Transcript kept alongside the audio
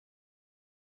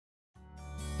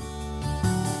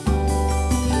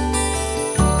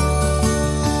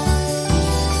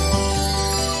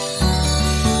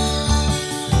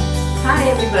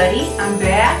everybody, I'm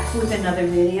back with another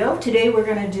video. Today we're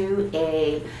going to do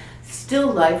a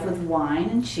still life with wine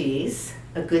and cheese,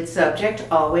 a good subject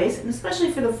always, and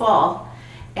especially for the fall.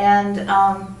 And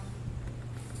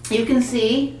you can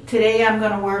see today I'm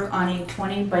going to work on a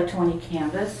 20 by 20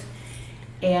 canvas,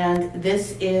 and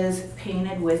this is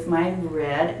painted with my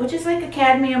red, which is like a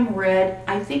cadmium red.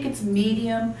 I think it's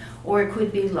medium or it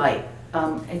could be light.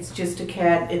 It's just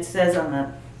it says on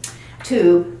the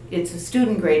tube it's a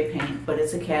student grade paint, but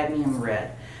it's a cadmium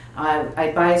red.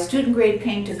 I buy a student grade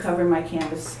paint to cover my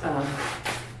canvas,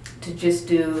 to just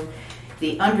do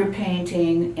the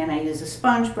underpainting, and I use a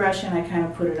sponge brush and I kind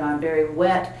of put it on very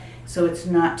wet so it's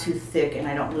not too thick and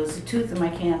I don't lose the tooth of my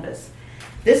canvas.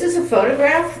 This is a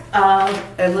photograph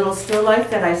of a little still life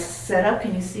that I set up.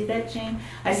 Can you see that, Jane?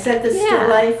 I set the still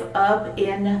life up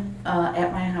in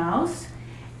at my house,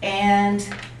 and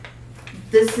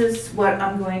this is what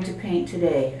I'm going to paint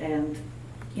today. And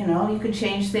you know, you can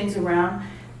change things around,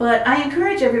 but I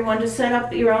encourage everyone to set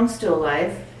up your own still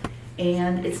life.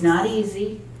 And it's not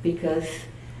easy because,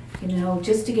 you know,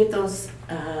 just to get those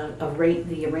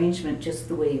the arrangement just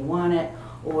the way you want it,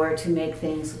 or to make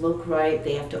things look right,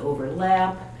 they have to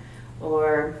overlap,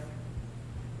 or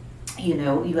you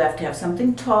know, you have to have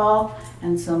something tall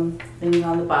and something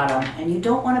on the bottom, and you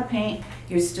don't want to paint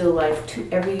your still life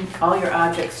all your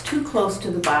objects too close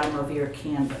to the bottom of your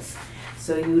canvas.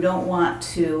 So you don't want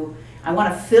to, I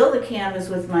want to fill the canvas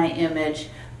with my image,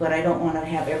 but I don't want to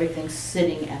have everything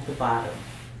sitting at the bottom.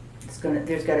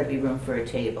 There's got to be room for a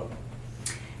table.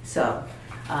 So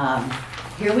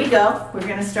here we go. We're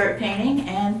going to start painting,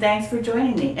 and thanks for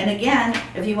joining me. And again,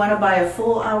 if you want to buy a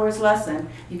full hour's lesson,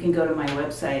 you can go to my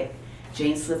website,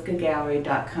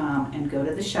 janeslifkagallery.com, and go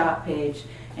to the shop page,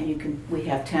 and we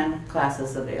have 10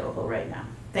 classes available right now.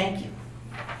 Thank you.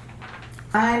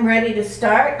 I'm ready to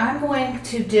start. I'm going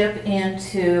to dip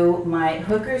into my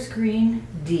Hooker's Green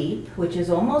Deep, which is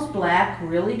almost black,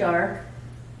 really dark,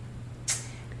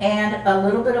 and a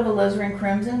little bit of alizarin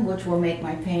crimson, which will make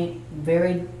my paint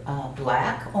very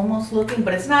black almost looking,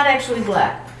 but it's not actually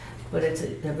black, but it's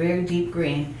a very deep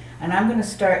green. And I'm going to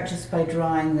start just by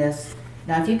drawing this.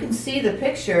 Now if you can see the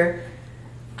picture,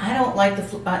 I don't like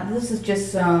this is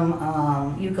just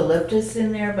some eucalyptus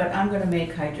in there, but I'm going to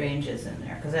make hydrangeas in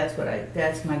there because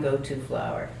that's my go-to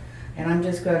flower. And I'm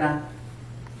just going to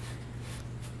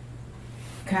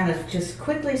kind of just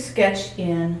quickly sketch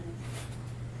in.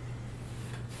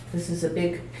 This is a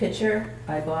big pitcher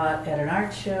I bought at an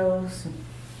art show, some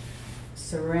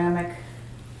ceramic,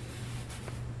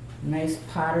 nice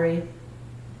pottery.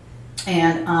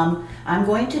 And I'm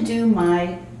going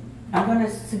to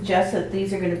suggest that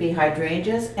these are going to be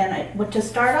hydrangeas, and to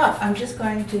start off, I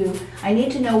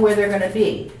need to know where they're going to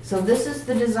be. So this is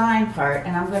the design part,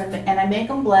 and I make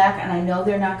them black, and I know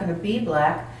they're not going to be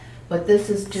black, but this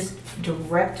is just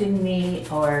directing me,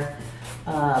 or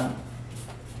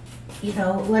you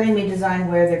know, letting me design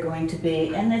where they're going to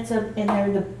be, and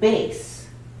they're the base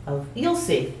of. You'll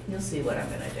see what I'm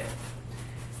going to do.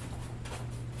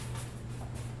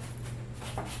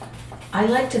 I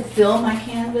like to fill my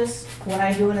canvas when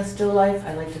I do in a still life.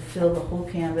 I like to fill the whole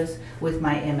canvas with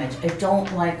my image. I don't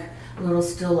like little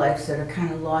still lifes that are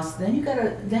kind of lost. Then you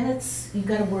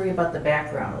gotta worry about the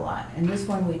background a lot. And this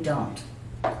one we don't.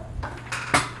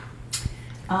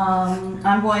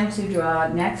 I'm going to draw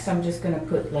next. I'm just going to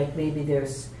put, like, maybe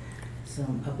there's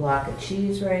a block of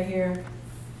cheese right here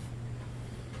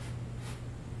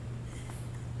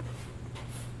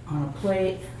on a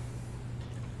plate.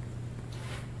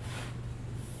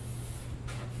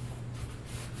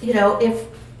 You know, if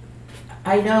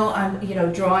I know I'm, you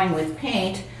know, drawing with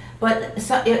paint, but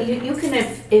you can,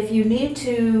 if you need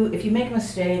to, if you make a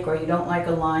mistake or you don't like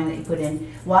a line that you put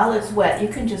in while it's wet, you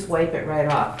can just wipe it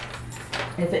right off.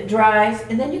 If it dries,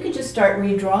 and then you can just start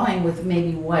redrawing with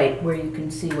maybe white where you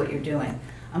can see what you're doing.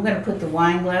 I'm going to put the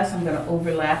wine glass, I'm going to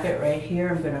overlap it right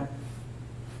here.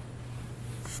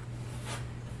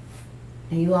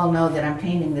 And you all know that I'm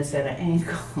painting this at an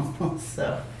angle,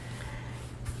 so.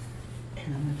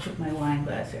 And I'm going to put my wine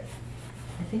glass here.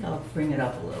 I think I'll bring it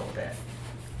up a little bit.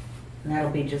 And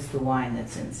that'll be just the wine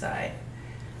that's inside.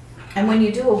 And when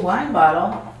you do a wine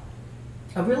bottle,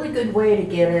 a really good way to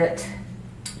get it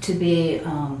to be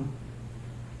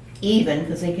even,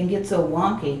 because they can get so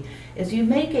wonky, is you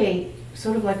make a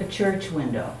sort of like a church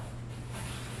window.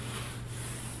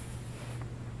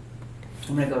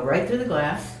 I'm going to go right through the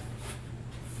glass,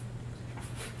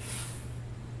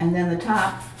 and then the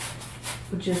top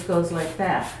just goes like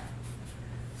that.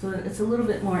 So it's a little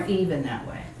bit more even that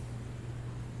way.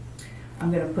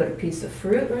 I'm going to put a piece of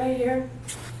fruit right here,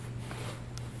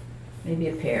 maybe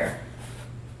a pear.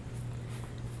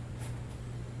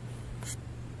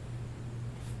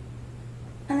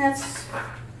 that's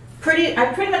pretty, I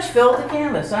pretty much filled the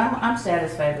canvas, so I'm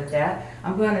satisfied with that.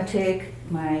 I'm going to take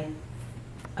my,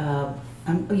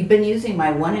 you've been using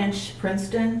my 1-inch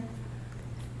Princeton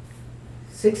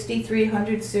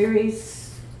 6300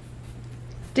 series.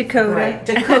 Dakota. Right,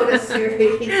 Dakota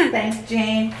series. Thanks,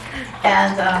 Jane.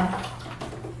 And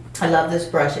I love this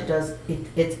brush.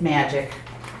 It's magic.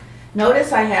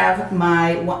 Notice I have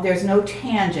there's no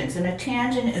tangents, and a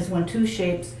tangent is when two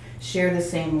shapes share the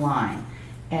same line.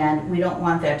 And we don't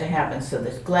want that to happen. So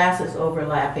this glass is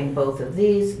overlapping both of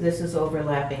these. This is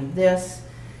overlapping this.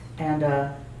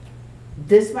 And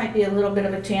this might be a little bit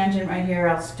of a tangent right here.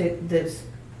 I'll stick this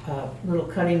little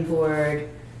cutting board.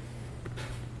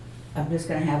 I'm just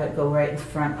going to have it go right in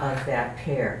front of that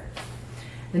pear.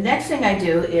 The next thing I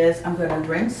do is I'm going to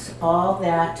rinse all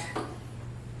that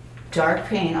dark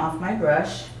paint off my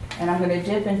brush, and I'm going to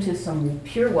dip into some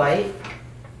pure white,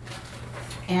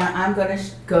 and I'm going to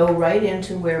go right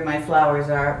into where my flowers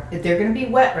are. They're going to be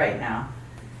wet right now.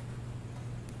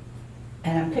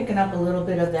 And I'm picking up a little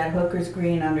bit of that Hooker's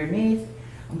green underneath.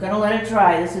 I'm going to let it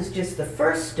dry. This is just the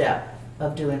first step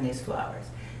of doing these flowers.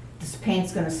 This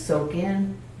paint's going to soak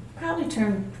in, probably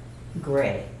turn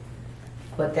gray,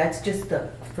 but that's just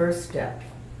the first step.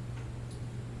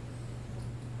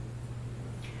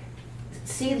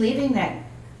 See, leaving that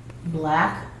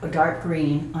black or dark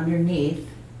green underneath,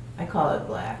 I call it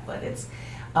black, but it's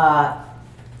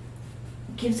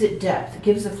gives it depth. It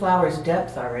gives the flowers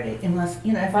depth already. Unless,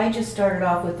 if I just started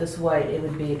off with this white, it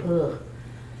would be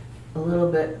a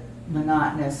little bit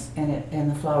monotonous,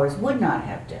 and the flowers would not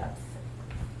have depth.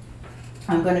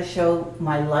 I'm going to show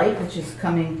my light, which is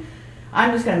coming.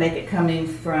 I'm just going to make it coming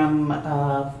from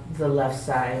the left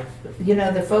side.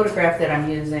 The photograph that I'm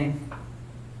using,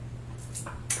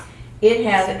 it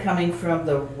has it coming from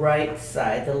the right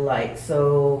side, the light.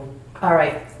 So, all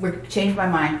right, changed my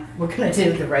mind. We're going to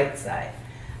do the right side.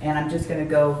 And I'm just going to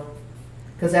go,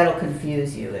 because that'll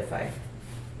confuse you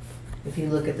if you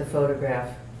look at the photograph.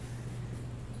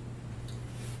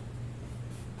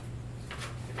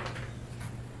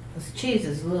 This cheese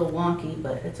is a little wonky,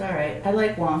 but it's all right. I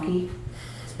like wonky.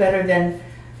 It's better than,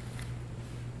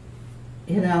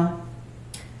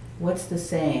 what's the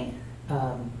saying?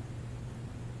 The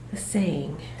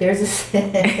saying. There's a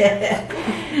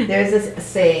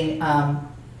saying,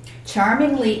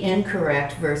 charmingly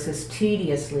incorrect versus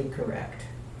tediously correct.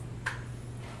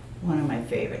 One of my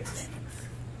favorite things.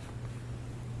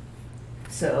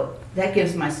 So that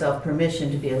gives myself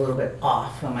permission to be a little bit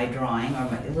off on my drawing, or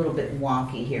a little bit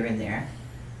wonky here and there.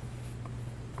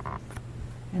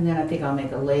 And then I think I'll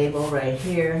make a label right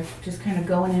here, just kind of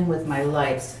going in with my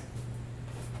lights.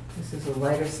 This is the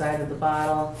lighter side of the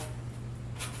bottle.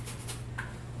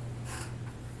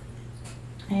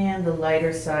 And the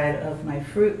lighter side of my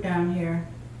fruit down here.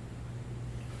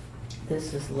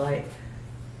 This is light.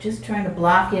 Just trying to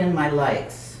block in my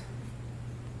lights.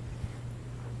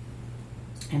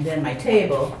 And then my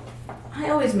table, I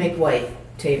always make white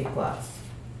tablecloths.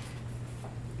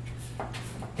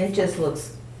 It just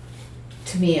looks,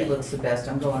 to me it looks the best.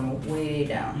 I'm going way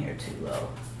down here too low.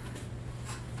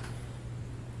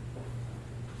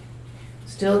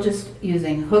 Still just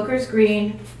using Hooker's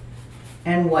green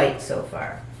and white so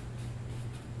far.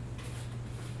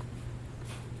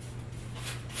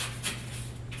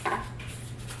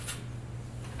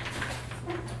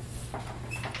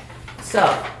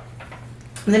 So,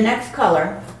 the next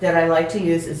color that I like to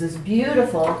use is this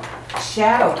beautiful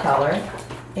shadow color,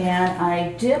 and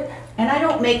I dip, and I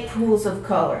don't make pools of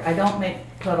color. I don't make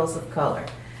puddles of color.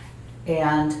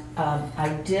 And I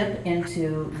dip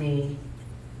into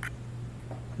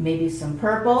maybe some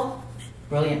purple,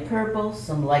 brilliant purple,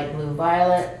 some light blue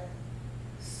violet,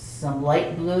 some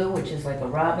light blue, which is like a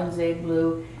robin's egg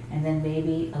blue, and then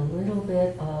maybe a little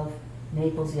bit of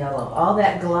Naples yellow. All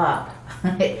that glop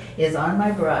is on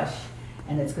my brush,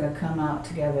 and it's going to come out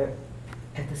together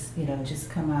at this, just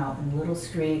come out in little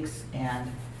streaks,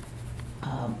 and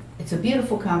it's a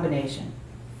beautiful combination.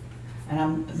 And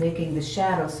I'm making the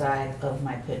shadow side of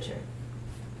my picture.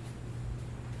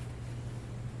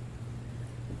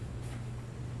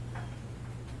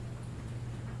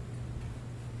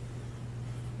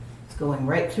 It's going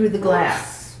right through the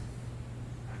glass.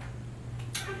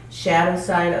 Shadow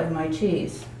side of my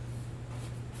cheese.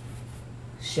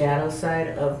 Shadow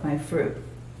side of my fruit.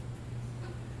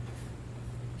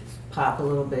 Just pop a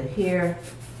little bit here.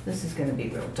 This is going to be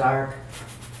real dark.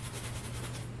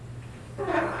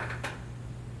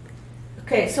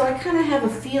 Okay, so I kind of have a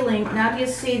feeling, now do you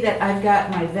see that I've got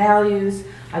my values,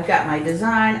 I've got my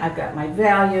design, I've got my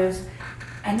values,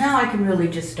 and now I can really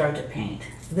just start to paint.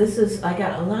 I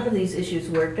got a lot of these issues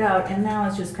worked out, and now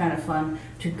it's just kind of fun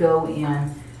to go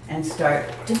in and start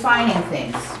defining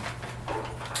things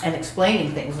and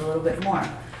explaining things a little bit more.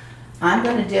 I'm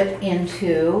going to dip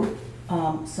into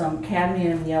some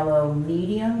cadmium yellow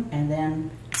medium, and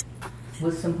then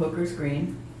with some Hooker's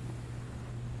green.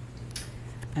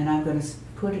 And I'm going to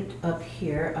put it up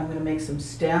here. I'm going to make some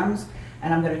stems,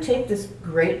 and I'm going to take this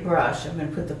great brush. I'm going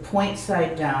to put the point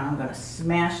side down. I'm going to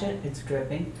smash it. It's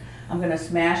dripping. I'm going to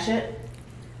smash it,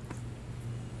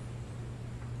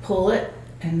 pull it,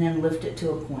 and then lift it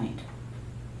to a point.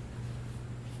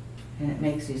 And it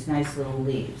makes these nice little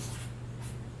leaves.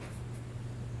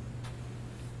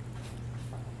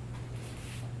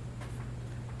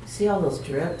 See all those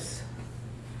drips?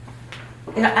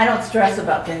 And I don't stress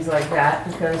about things like that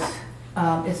because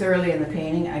it's early in the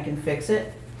painting. I can fix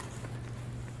it.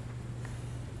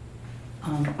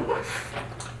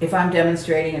 If I'm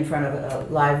demonstrating in front of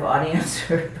a live audience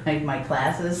or my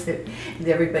classes,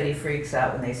 everybody freaks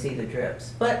out when they see the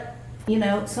drips. But, you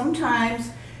know,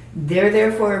 sometimes they're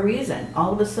there for a reason.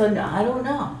 All of a sudden, I don't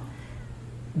know.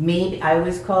 Maybe, I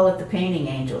always call it the painting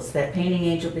angels. That painting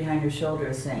angel behind your shoulder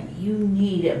is saying, you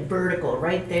need a vertical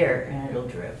right there, and it'll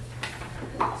drip.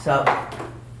 So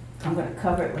I'm going to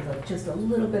cover it with just a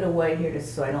little bit of white here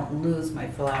just so I don't lose my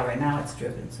flower. Now it's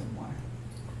dripping some more.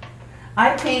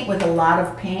 I paint with a lot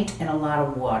of paint and a lot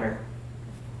of water.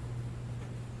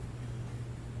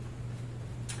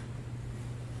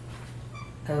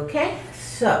 Okay,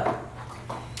 so,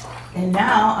 and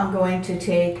now I'm going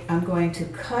to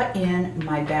cut in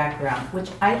my background, which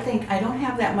I think I don't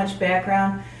have that much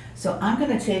background, so I'm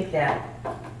going to take that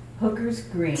Hooker's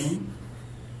green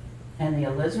and the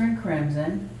alizarin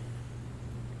crimson,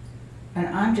 and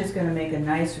I'm just going to make a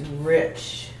nice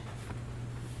rich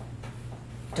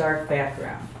dark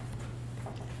background.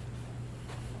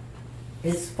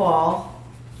 It's fall,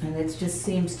 and it just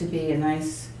seems to be a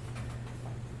nice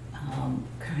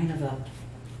kind of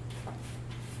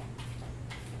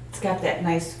it's got that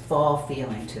nice fall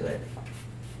feeling to it,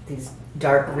 these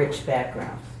dark rich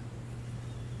backgrounds.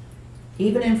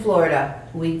 Even in Florida,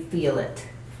 we feel it.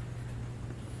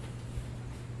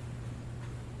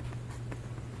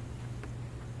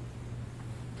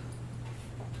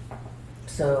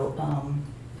 So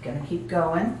gonna keep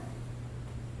going.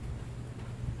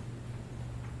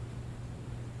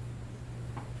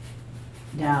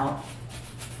 Now,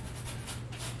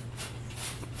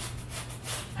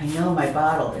 I know my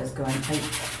bottle is going, I'm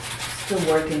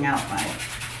still working out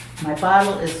my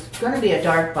bottle is going to be a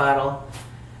dark bottle,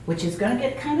 which is going to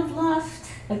get kind of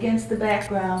lost against the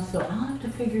background, so I'll have to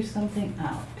figure something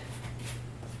out.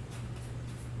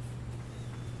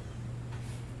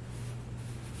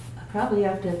 I probably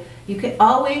have to, you can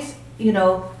always, you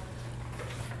know,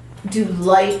 do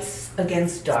lights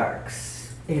against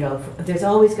darks. You know, there's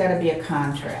always got to be a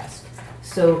contrast.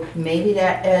 So maybe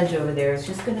that edge over there is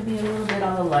just going to be a little bit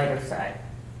on the lighter side.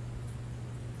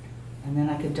 And then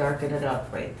I could darken it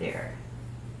up right there.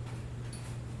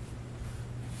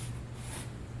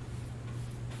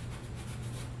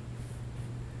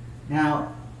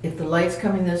 Now, if the light's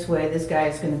coming this way, this guy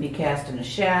is going to be casting a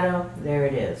shadow. There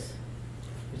it is.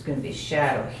 There's going to be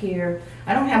shadow here.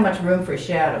 I don't have much room for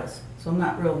shadows, so I'm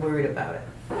not real worried about it.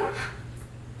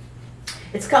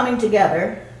 It's coming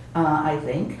together, I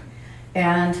think.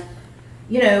 And,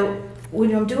 you know,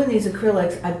 when I'm doing these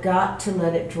acrylics, I've got to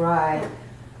let it dry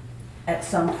at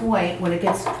some point. When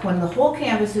the whole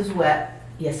canvas is wet,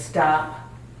 you stop,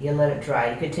 you let it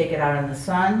dry. You could take it out in the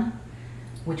sun,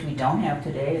 which we don't have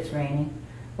today, it's raining.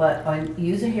 But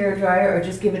use a hairdryer or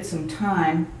just give it some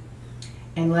time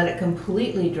and let it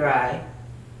completely dry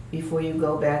before you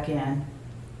go back in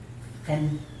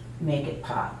and make it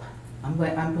pop.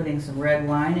 I'm putting some red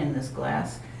wine in this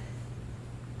glass.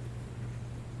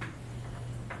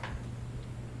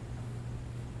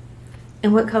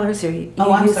 And what colors are you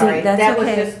I'm using? sorry. That's that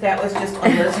okay. was just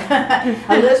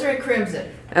alizarin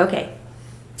crimson. Okay.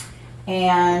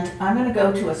 And I'm going to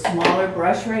go to a smaller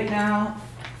brush right now,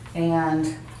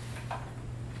 and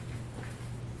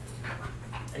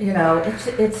you know,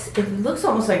 it looks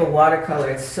almost like a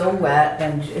watercolor. It's so wet,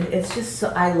 and it's just so,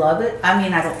 I love it. I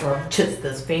mean, I don't love just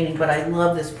this painting, but I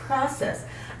love this process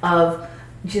of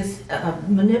just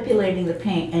manipulating the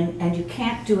paint, and you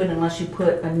can't do it unless you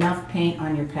put enough paint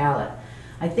on your palette.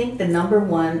 I think the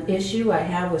 #1 issue I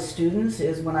have with students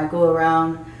is when I go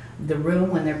around the room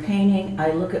when they're painting,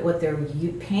 I look at what they're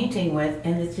painting with,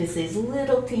 and it's just these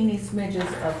little teeny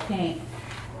smidges of paint,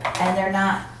 and they're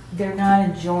not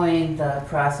enjoying the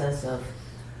process of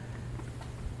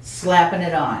slapping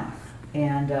it on.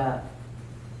 And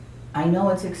I know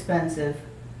it's expensive,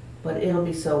 but it'll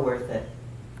be so worth it.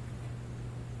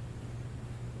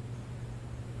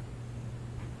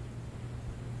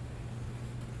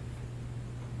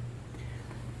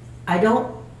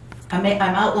 I'm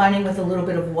outlining with a little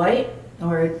bit of white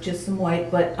or just some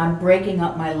white, but I'm breaking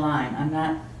up my line. I'm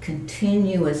not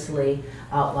continuously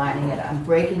outlining it. I'm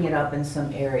breaking it up in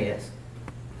some areas.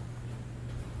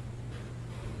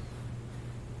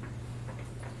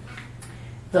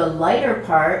 The lighter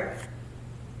part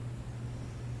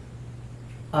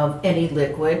of any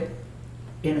liquid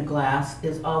in a glass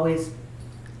is always,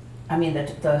 I mean,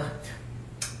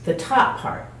 the top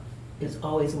part is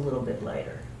always a little bit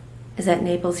lighter. Is that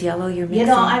Naples yellow you're mixing? You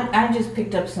know, I just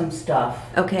picked up some stuff.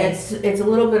 Okay. It's a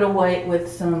little bit of white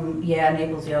with some,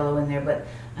 Naples yellow in there, but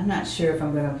I'm not sure if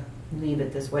I'm gonna leave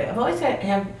it this way. I always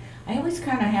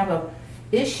kind of have a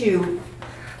issue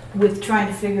with trying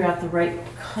to figure out the right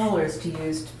colors to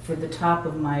use for the top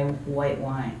of my red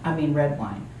wine.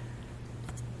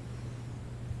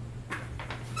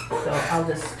 So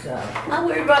I'll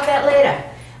worry about that later.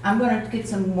 I'm gonna get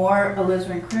some more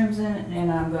alizarin crimson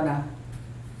and I'm gonna,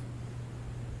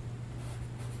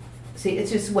 see,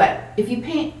 it's just wet. If you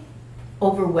paint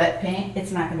over wet paint,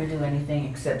 it's not gonna do anything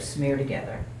except smear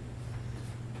together.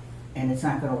 And it's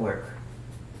not gonna work.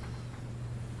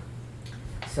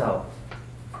 So,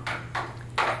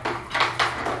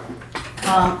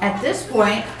 at this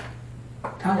point,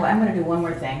 I'm gonna do one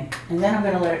more thing, and then I'm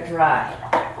gonna let it dry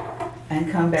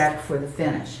and come back for the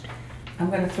finish. I'm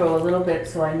gonna throw a little bit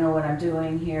so I know what I'm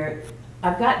doing here.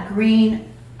 I've got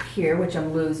green here, which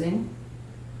I'm losing.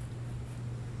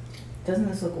 Doesn't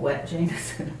this look wet, Jane?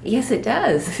 Yes, it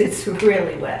does. It's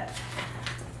really wet.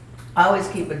 I always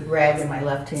keep a rag in my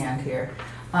left hand here.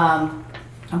 I'm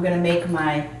gonna make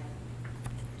my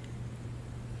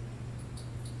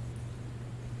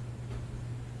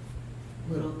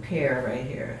little pear right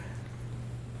here.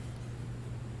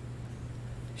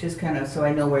 Just kind of so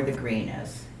I know where the green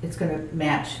is. It's gonna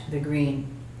match the green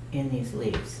in these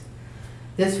leaves.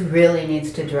 This really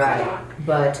needs to dry,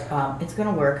 but it's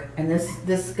gonna work. And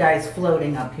this guy's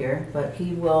floating up here, but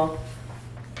he will,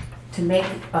 to make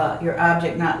your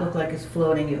object not look like it's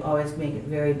floating, you always make it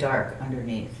very dark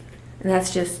underneath. And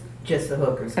that's just the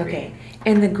hooker's green. okay.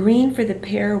 And the green for the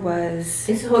pear was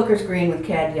It's hooker's green with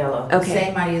cad yellow. Okay. The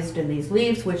same I used in these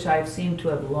leaves, which I seem to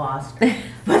have lost, but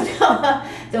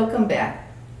they'll come back.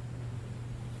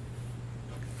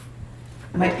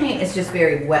 My paint is just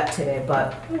very wet today,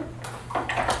 but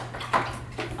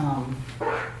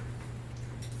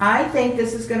I think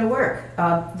this is going to work.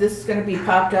 This is going to be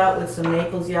popped out with some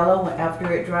Naples yellow after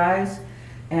it dries,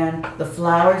 and the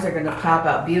flowers are going to pop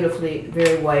out beautifully,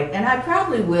 very white. And I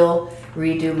probably will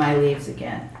redo my leaves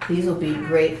again. These will be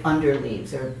great under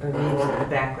leaves or leaves in the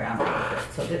background a little bit.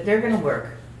 So they're going to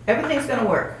work. Everything's going to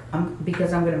work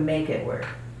because I'm going to make it work.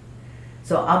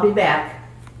 So I'll be back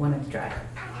when it's dry.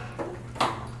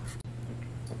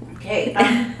 Okay,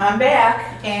 I'm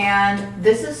back, and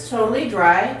this is totally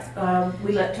dry.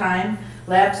 We let time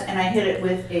lapse, and I hit it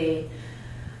with a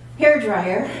hair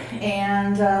dryer,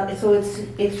 and so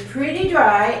it's pretty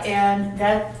dry, and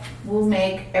that will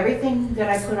make everything that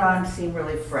I put on seem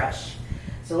really fresh.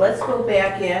 So let's go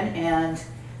back in and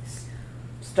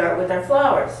start with our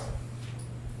flowers.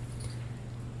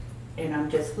 And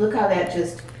I'm just, look how that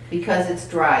just, because it's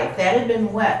dry. If that had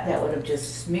been wet, that would have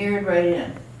just smeared right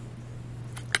in.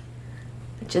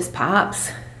 it just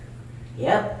pops.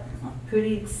 Yep, I'm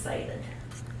pretty excited.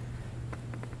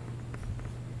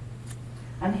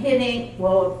 I'm hitting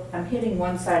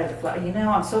one side of the flower. You know,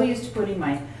 I'm so used to putting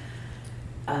my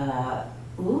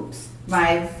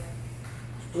my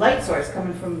light source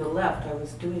coming from the left. I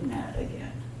was doing that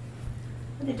again.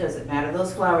 But it doesn't matter.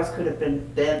 Those flowers could have been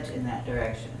bent in that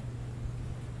direction.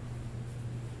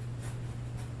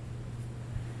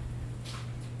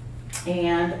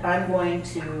 And I'm going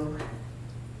to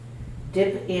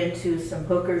dip into some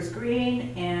Hooker's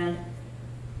green and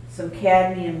some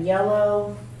cadmium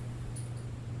yellow.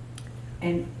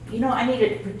 And you know, I need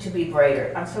it to be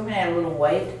brighter. So I'm going to add a little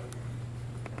white.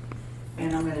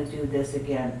 And I'm going to do this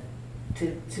again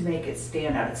to make it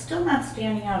stand out. It's still not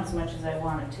standing out as much as I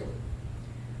want it to.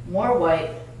 More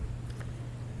white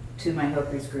to my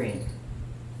Hooker's green.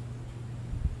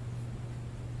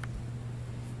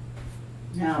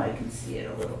 Now I can see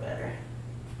it a little better.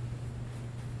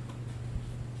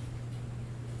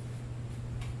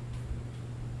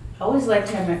 I always like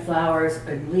to have my flowers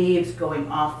and leaves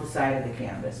going off the side of the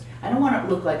canvas. I don't want it to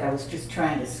look like I was just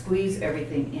trying to squeeze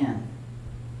everything in.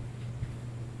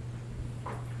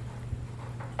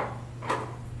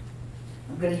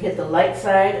 I'm going to hit the light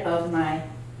side of my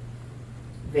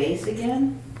vase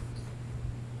again.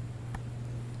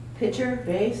 Pitcher,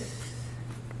 vase.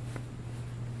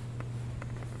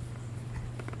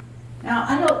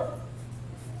 Now,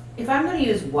 if I'm going to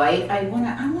use white, I want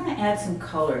to add some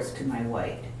colors to my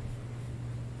white.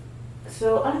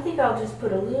 So I think I'll just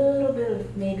put a little bit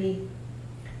of maybe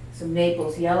some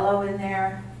Naples yellow in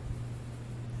there.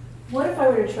 What if I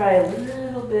were to try a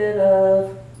little bit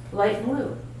of light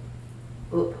blue?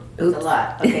 Oop, that's a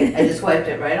lot. Okay, I just wiped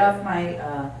it right off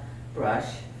my brush,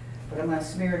 but I'm going to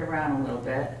smear it around a little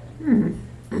bit.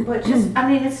 But just,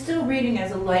 I mean, it's still reading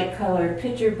as a light colored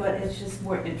picture, but it's just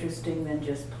more interesting than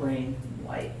just plain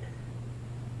white.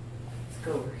 Let's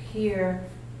go over here.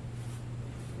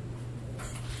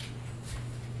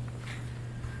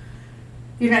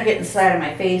 You're not getting side of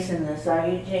my face in this, are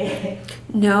you, Jay?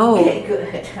 No. Okay,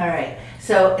 good. All right.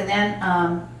 So, and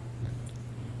then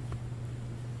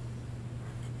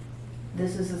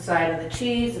this is the side of the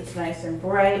cheese. It's nice and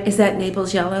bright. Is that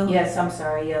Naples yellow? Yes, I'm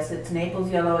sorry. Yes, it's Naples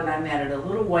yellow, and I added a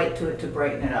little white to it to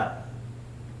brighten it up.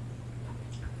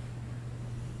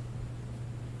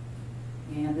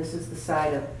 And this is the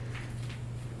side of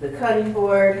the cutting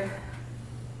board.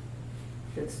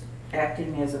 It's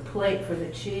acting as a plate for the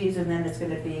cheese, and then it's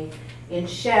going to be in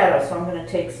shadow. So I'm going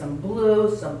to take some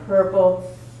blue, some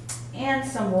purple, and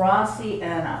some raw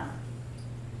sienna,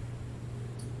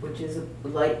 which is a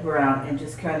light brown, and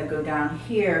just kind of go down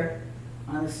here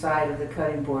on the side of the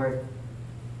cutting board.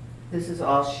 This is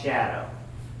all shadow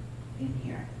in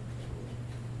here.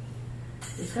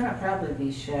 There's going to probably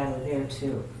be shadow there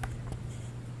too.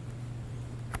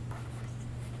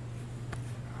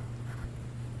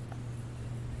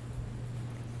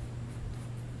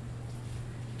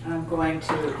 I'm going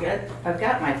to I've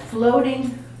got my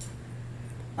floating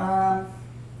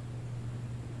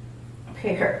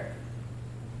pear.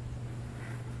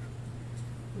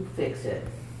 We'll fix it.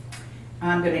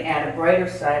 I'm going to add a brighter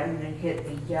side. I'm going to hit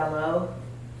the yellow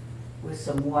with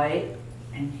some white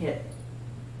and hit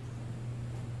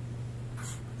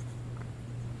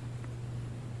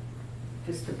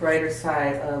just the brighter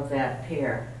side of that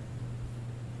pear.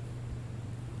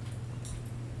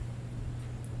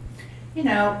 You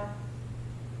know,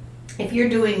 if you're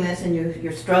doing this and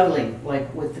you're struggling,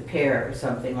 like with the pear or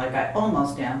something, like I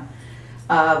almost am,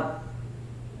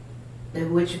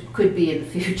 which could be in the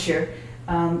future,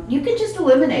 you can just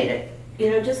eliminate it. You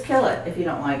know, just kill it if you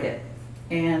don't like it.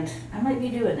 And I might be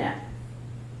doing that.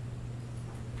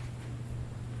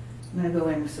 I'm going to go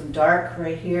in with some dark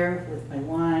right here with my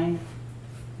wine.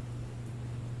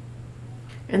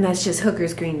 And that's just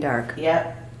Hooker's Green Dark.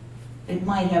 Yep. It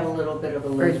might have a little bit of a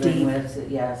alizarin with it,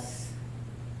 yes.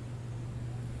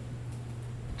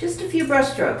 Just a few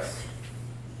brush strokes.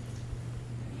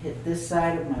 Hit this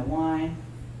side of my wine.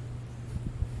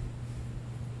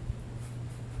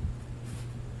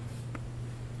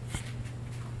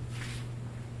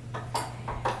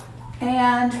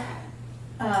 And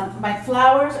my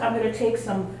flowers, I'm going to take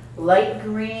some light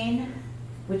green,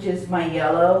 which is my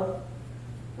yellow,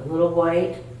 a little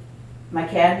white, my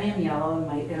cadmium yellow,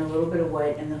 and a little bit of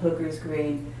white, and the Hooker's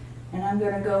green. And I'm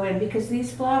going to go in, because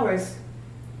these flowers,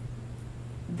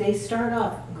 they start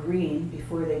off green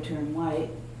before they turn white.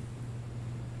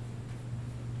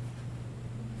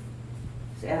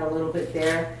 Just add a little bit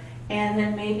there. And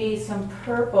then maybe some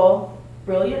purple,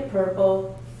 brilliant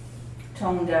purple,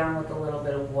 toned down with a little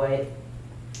bit of white.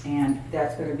 And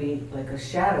that's going to be like a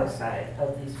shadow side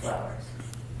of these flowers.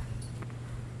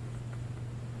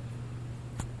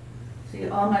 See,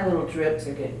 all my little drips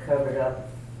are getting covered up.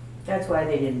 That's why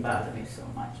they didn't bother me so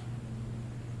much.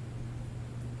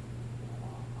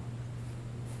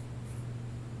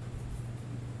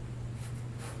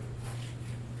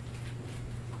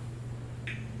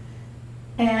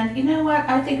 And you know what?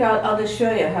 I think I'll just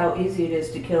show you how easy it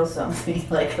is to kill something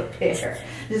like a pear.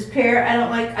 This pear, I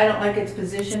don't like its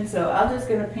position, so I'm just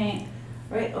gonna paint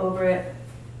right over it.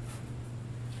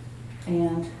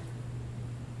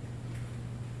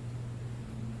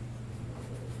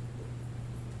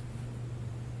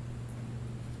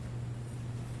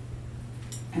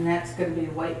 And that's going to be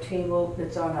a white table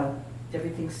that's on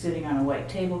everything's sitting on a white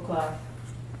tablecloth.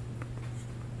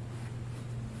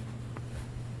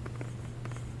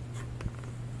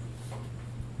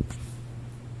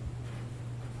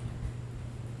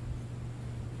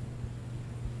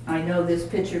 I know this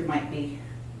picture might be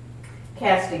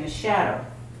casting a shadow,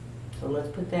 so let's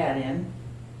put that in.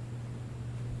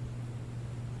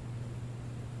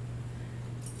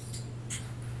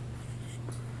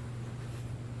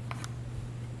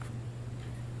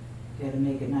 Got to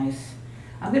make it nice.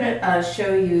 I'm going to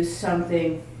show you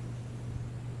something.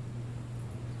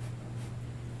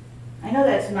 I know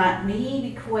that's not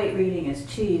maybe quite reading as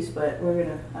cheese, but we're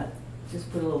going to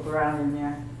just put a little brown in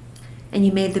there. And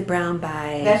you made the brown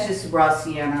by... That's just raw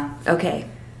sienna. Okay.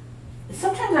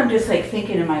 sometimes I'm just like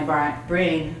thinking in my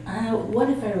brain, what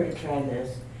if I were to try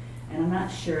this? And I'm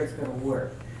not sure it's going to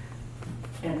work.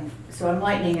 And so I'm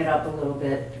lightening it up a little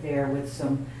bit there with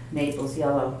some Naples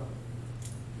yellow.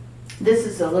 This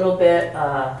is a little bit,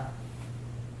 I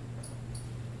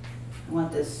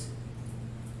want this,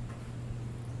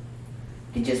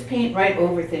 you just paint right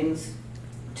over things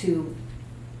to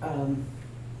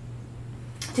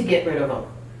get rid of them.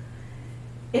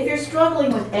 If you're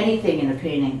struggling with anything in a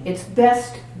painting, it's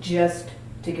best just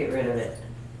to get rid of it.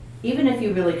 Even if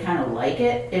you really kind of like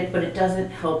it, but it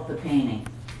doesn't help the painting.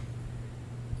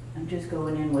 I'm just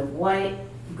going in with white.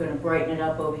 I'm going to brighten it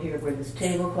up over here where this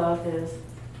tablecloth is.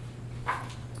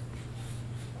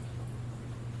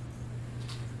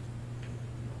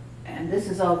 And this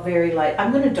is all very light.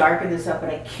 I'm going to darken this up, but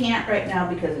I can't right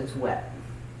now because it's wet.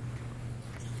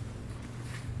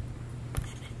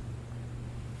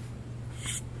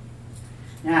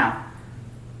 Now,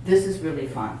 this is really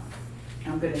fun.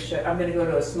 I'm going to go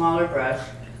to a smaller brush.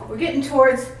 We're getting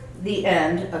towards the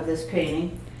end of this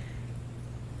painting.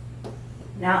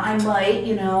 Now I might,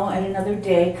 you know, at another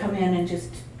day come in and just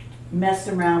mess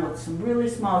around with some really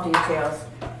small details.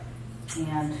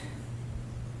 And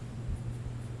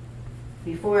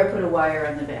before I put a wire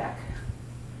on the back,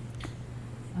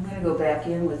 I'm going to go back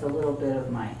in with a little bit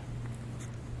of my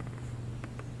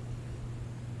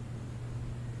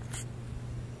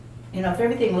you know, if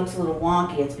everything looks a little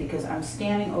wonky, it's because I'm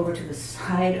standing over to the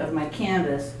side of my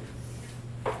canvas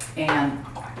and,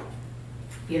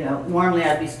 you know, normally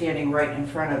I'd be standing right in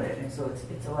front of it, and so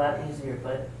it's a lot easier,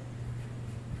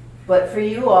 but for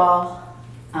you all,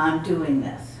 I'm doing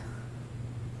this.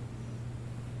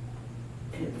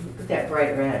 Look at that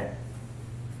bright red.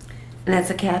 And that's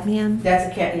a cadmium?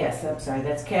 That's a yes, I'm sorry,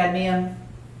 that's cadmium,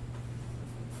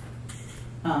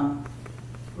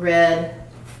 red,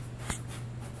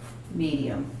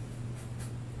 medium.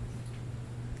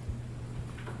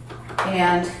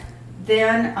 And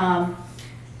then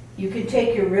you can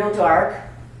take your real dark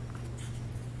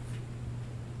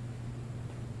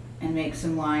and make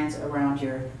some lines around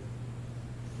your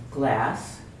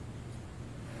glass.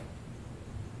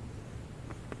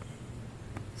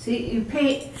 See, you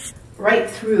paint right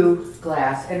through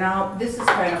glass. And now this is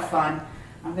kind of fun.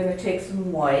 I'm going to take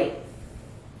some white.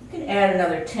 You can add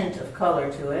another tint of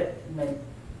color to it.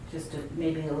 Just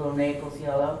maybe a little Naples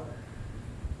yellow.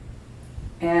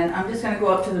 And I'm just going to go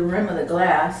up to the rim of the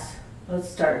glass. Let's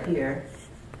start here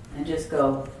and just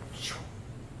go.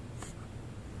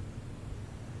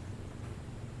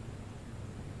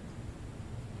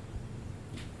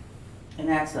 And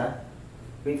that's a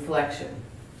reflection.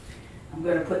 I'm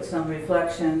going to put some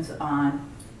reflections on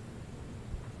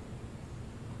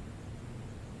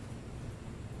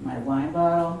my wine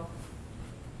bottle.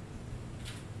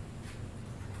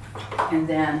 And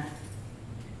then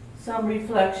some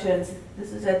reflections,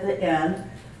 this is at the end,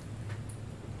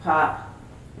 pop.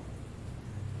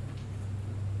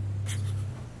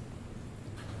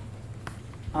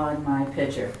 On my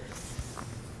picture.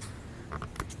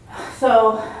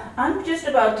 So I'm just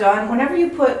about done. Whenever you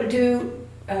do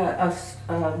a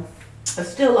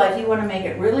still life, you want to make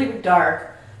it really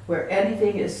dark where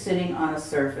anything is sitting on a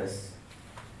surface.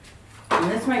 And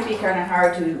this might be kind of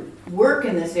hard to work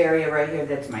in this area right here.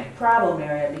 That's my problem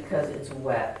area because it's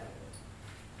wet.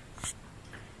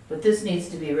 But this needs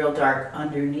to be real dark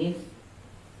underneath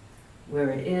where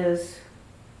it is,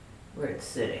 where it's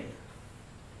sitting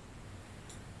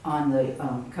on the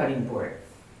cutting board.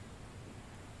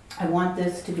 I want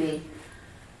this to be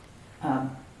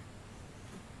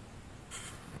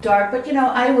dark, but you know,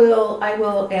 I will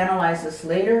analyze this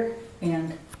later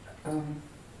and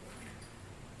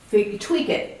tweak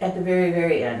it at the very,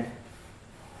 very end.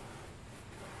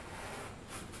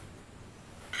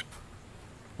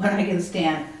 When I can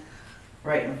stand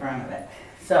right in front of it.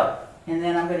 So, and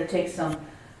then I'm going to take some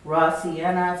raw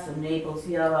sienna, some Naples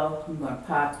yellow. I'm going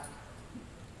to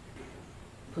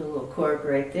put a little cork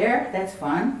right there. That's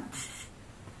fun.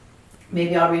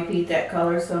 Maybe I'll repeat that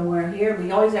color somewhere here.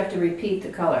 We always have to repeat the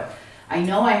color. I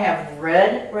know I have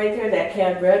red right there, that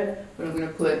cad red, but I'm going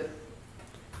to put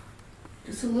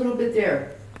just a little bit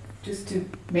there, just to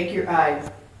make your eye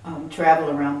travel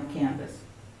around the canvas.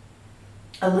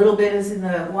 A little bit is in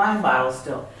the wine bottle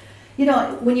still. You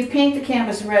know, when you paint the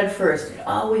canvas red first, it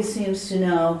always seems to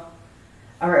know,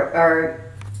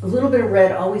 or a little bit of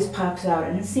red always pops out,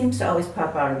 and it seems to always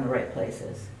pop out in the right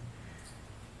places.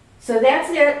 So that's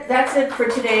it. That's it for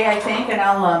today, I think. And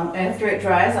I'll, after it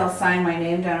dries, I'll sign my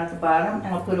name down at the bottom,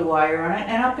 and I'll put a wire on it,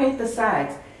 and I'll paint the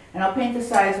sides. And I'll paint the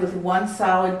sides with one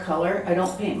solid color. I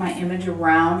don't paint my image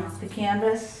around the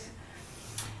canvas.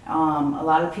 A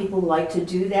lot of people like to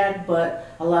do that,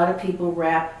 but a lot of people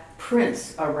wrap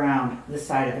prints around the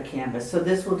side of the canvas. So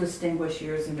this will distinguish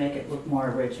yours and make it look more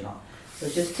original. So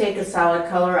just take a solid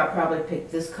color. I'll probably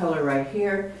pick this color right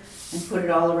here and put it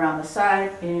all around the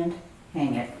side and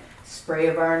hang it. Spray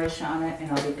a varnish on it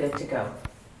and I'll be good to go.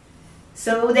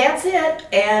 So that's it,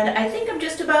 and I think I'm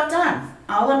just about done.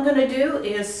 All I'm going to do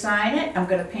is sign it. I'm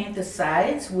going to paint the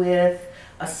sides with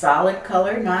a solid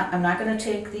color. I'm not going to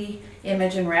take the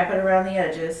image and wrap it around the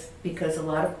edges because a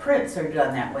lot of prints are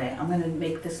done that way. I'm going to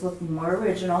make this look more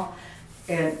original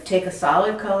and take a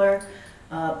solid color,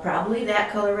 probably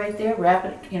that color right there, wrap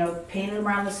it, paint it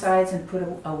around the sides and put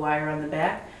a wire on the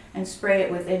back and spray it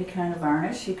with any kind of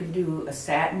varnish. You can do a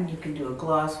satin, you can do a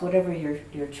gloss, whatever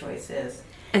your choice is.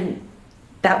 And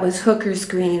that was Hooker's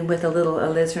green with a little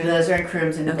alizarin. Alizarin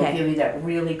crimson will Okay. give you that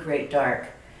really great dark.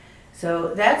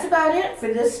 So that's about it for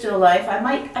this still life. I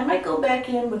might go back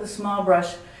in with a small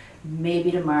brush, maybe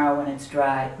tomorrow when it's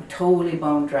dry, totally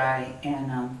bone dry,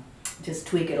 and just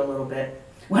tweak it a little bit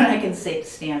when I can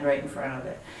stand right in front of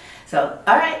it. So,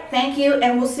 all right, thank you,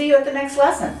 and we'll see you at the next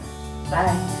lesson.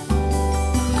 Bye.